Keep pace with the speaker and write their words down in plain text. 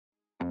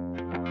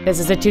This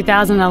is a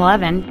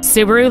 2011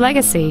 Subaru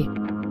Legacy.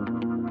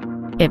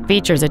 It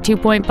features a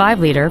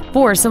 2.5-liter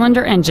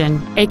four-cylinder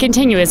engine, a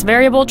continuous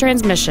variable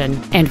transmission,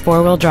 and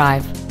four-wheel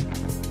drive.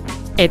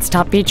 Its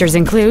top features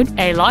include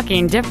a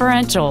locking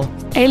differential,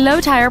 a low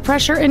tire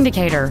pressure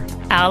indicator,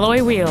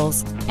 alloy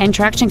wheels, and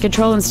traction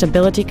control and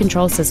stability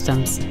control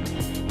systems.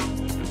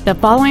 The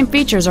following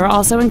features are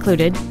also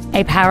included: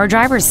 a power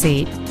driver's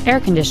seat, air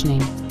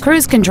conditioning,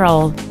 cruise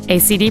control, a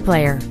CD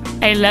player,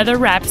 a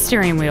leather-wrapped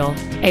steering wheel,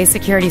 a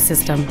security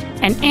system,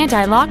 an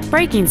anti-lock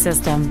braking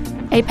system,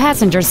 a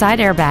passenger side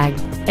airbag,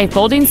 a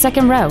folding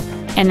second row,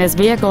 and this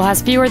vehicle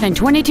has fewer than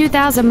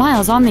 22,000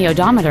 miles on the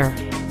odometer.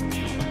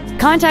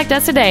 Contact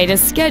us today to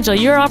schedule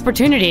your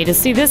opportunity to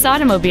see this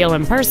automobile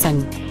in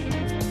person.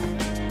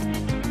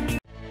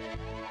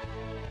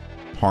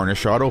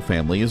 Harnish Auto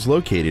Family is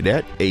located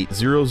at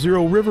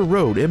 800 River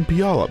Road in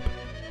Puyallup.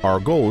 Our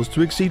goal is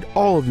to exceed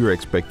all of your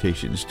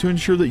expectations to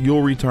ensure that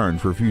you'll return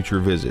for future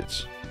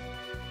visits.